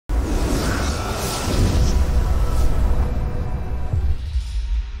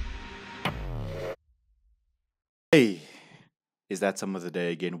Hey, is that some of the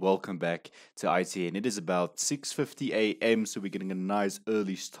day again? Welcome back to ITN. It is about 6:50 a.m., so we're getting a nice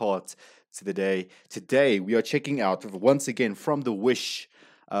early start to the day. Today, we are checking out, once again, from the Wish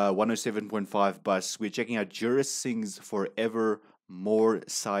 107.5 bus, we're checking out Juris sings Forevermore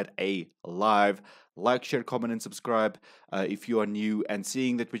Side A live. Like, share, comment, and subscribe if you are new. And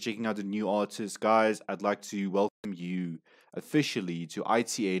seeing that we're checking out a new artist, guys, I'd like to welcome you officially to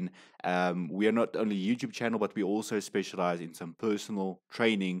ITN. We are not only a YouTube channel, but we also specialize in some personal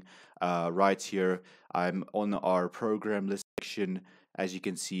training right here. I'm on our program list section. As you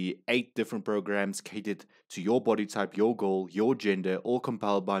can see, 8 different programs catered to your body type, your goal, your gender, all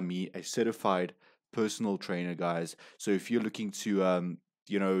compiled by me, a certified personal trainer, guys. So if you're looking to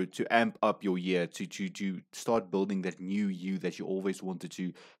to amp up your year, to start building that new you that you always wanted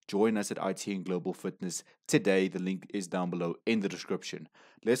to, join us at ITN Global Fitness today. The link is down below in the description.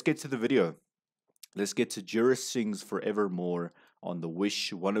 Let's get to the video. Let's get to Juris sings Forevermore on the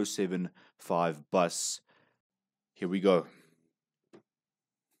Wish 107.5 bus. Here we go.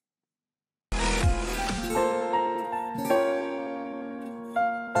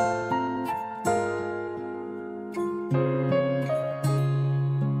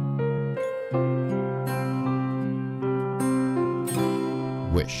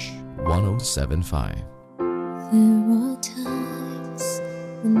 Wish 107.5. There are times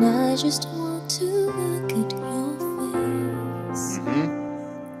when I just want to look at your face,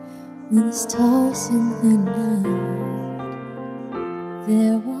 with the stars in the night.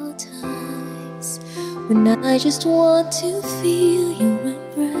 There are times when I just want to feel your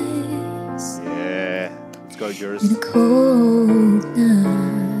embrace. Yeah, let's go, Juris. In a cold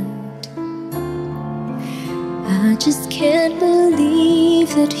night, I just can't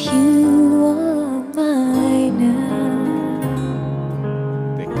believe that you are mine now.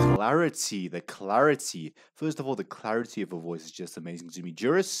 The clarity. First of all, the clarity of her voice is just amazing to me.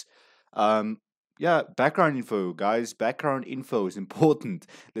 Juris, yeah, background info, guys. Background info is important.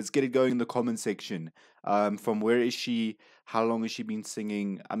 Let's get it going in the comment section. From where is she? How long has she been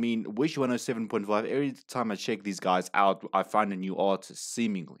singing? I mean, Wish 107.5. Every time I check these guys out, I find a new artist,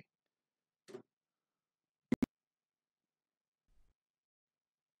 seemingly.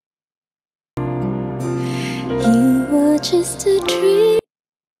 You were just a dream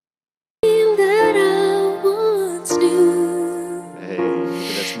that I once knew. Hey, look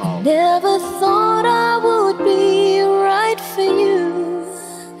at that smile. Never thought I would be right for you.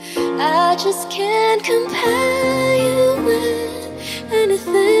 I just can't compare you with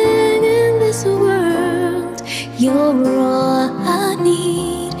anything in this world. You're all I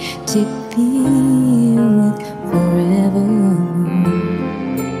need to be with forever.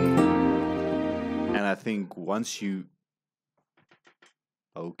 I think once you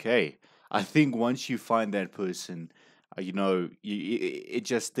I think once you find that person, it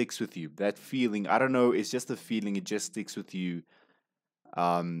just sticks with you. That feeling, I don't know, it's just a feeling. It just sticks with you.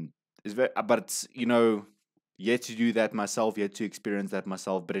 It's very, but it's yet to do that myself, yet to experience that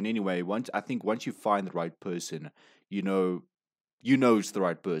myself. But in any way, once you find the right person, you know it's the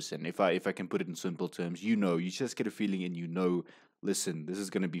right person. If I can put it in simple terms, you just get a feeling and listen, this is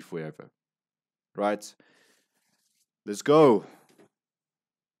gonna be forever. Right? Let's go.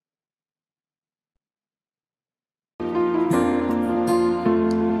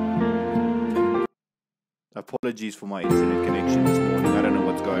 Apologies for my internet connection this morning. I don't know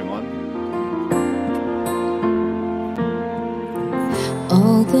what's going on.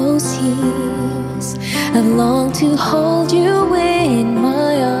 All those years I've longed to hold you in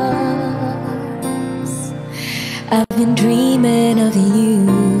my arms. I've been dreaming of you.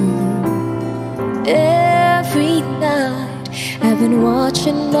 Every night I've been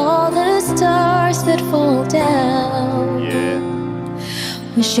watching all the stars that fall down. Yeah.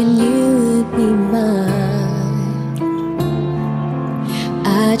 Wishing you would be mine.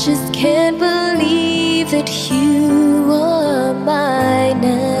 I just can't believe that you are mine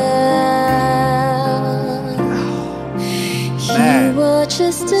now. Man, you are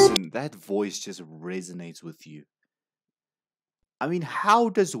just listen, that voice just resonates with you. I mean, how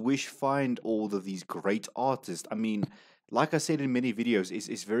does Wish find all of these great artists? I mean, like I said in many videos,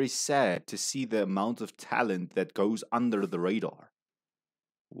 it's very sad to see the amount of talent that goes under the radar.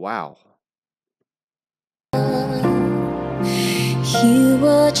 Wow. You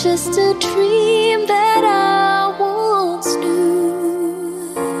were just a dream that I once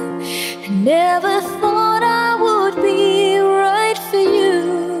knew. I never thought I would be right for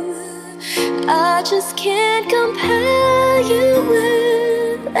you. I just can't compare you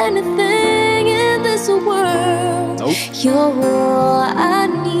with anything in this world. Nope. You're all I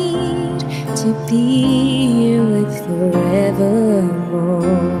need to be with forevermore.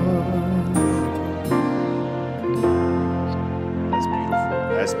 That's beautiful.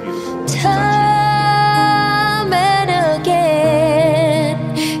 That's beautiful. That's touching. Time and again,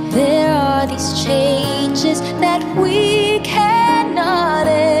 there are these changes that we cannot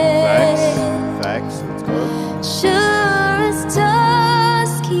end. Facts. Let's go. Juris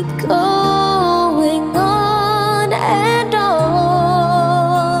does keep going on and on.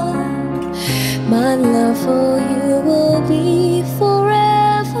 My love for you will be forevermore.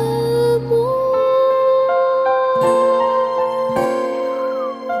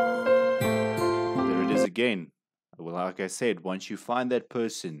 There it is again. Well, like I said, once you find that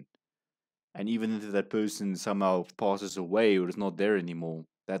person, and even if that person somehow passes away or is not there anymore,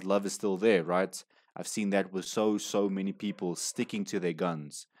 that love is still there, right? I've seen that with so many people sticking to their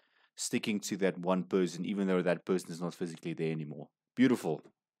guns, sticking to that one person, even though that person is not physically there anymore. Beautiful.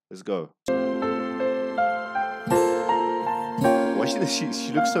 Let's go. Why she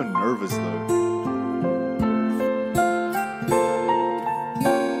looks so nervous though.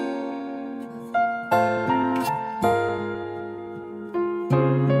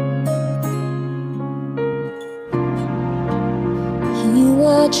 You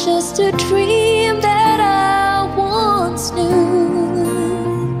are just a dream that I once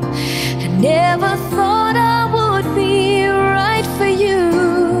knew. I never thought I would be right for you.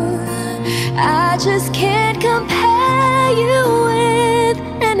 I just can't compare you with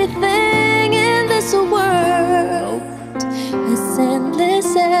anything in this world. As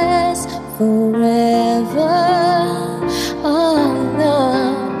endless as forever, our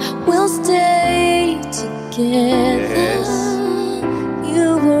love will stay together. Yes.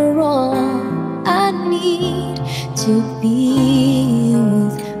 You were all I need to be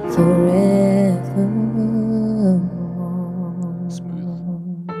with forevermore. Smooth.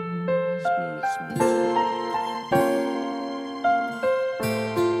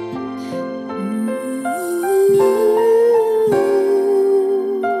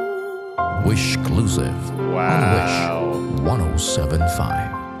 Wishclusive. Wow. On Wish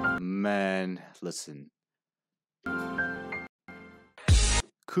 1075. Man, listen.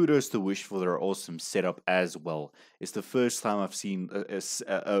 Kudos to Wish for their awesome setup as well. It's the first time I've seen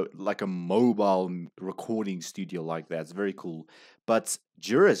like a mobile recording studio like that. It's very cool. But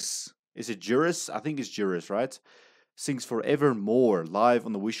Juris, is it Juris? I think it's Juris, right? Sings Forevermore live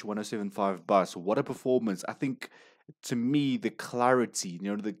on the Wish 1075 bus. What a performance. I think to me the clarity,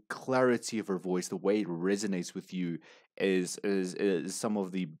 the clarity of her voice, the way it resonates with you is some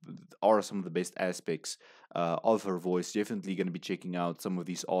of the best aspects of her voice. Definitely going to be checking out some of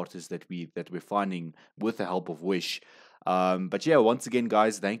these artists that we're finding with the help of Wish. But yeah, once again,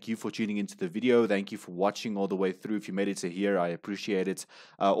 guys, thank you for tuning into the video. Thank you for watching all the way through. If you made it to here, I appreciate it.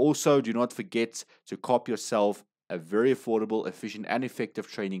 Also, do not forget to copy yourself a very affordable, efficient, and effective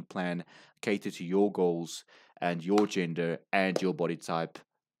training plan catered to your goals and your gender and your body type.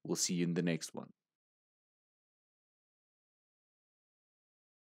 We'll see you in the next one.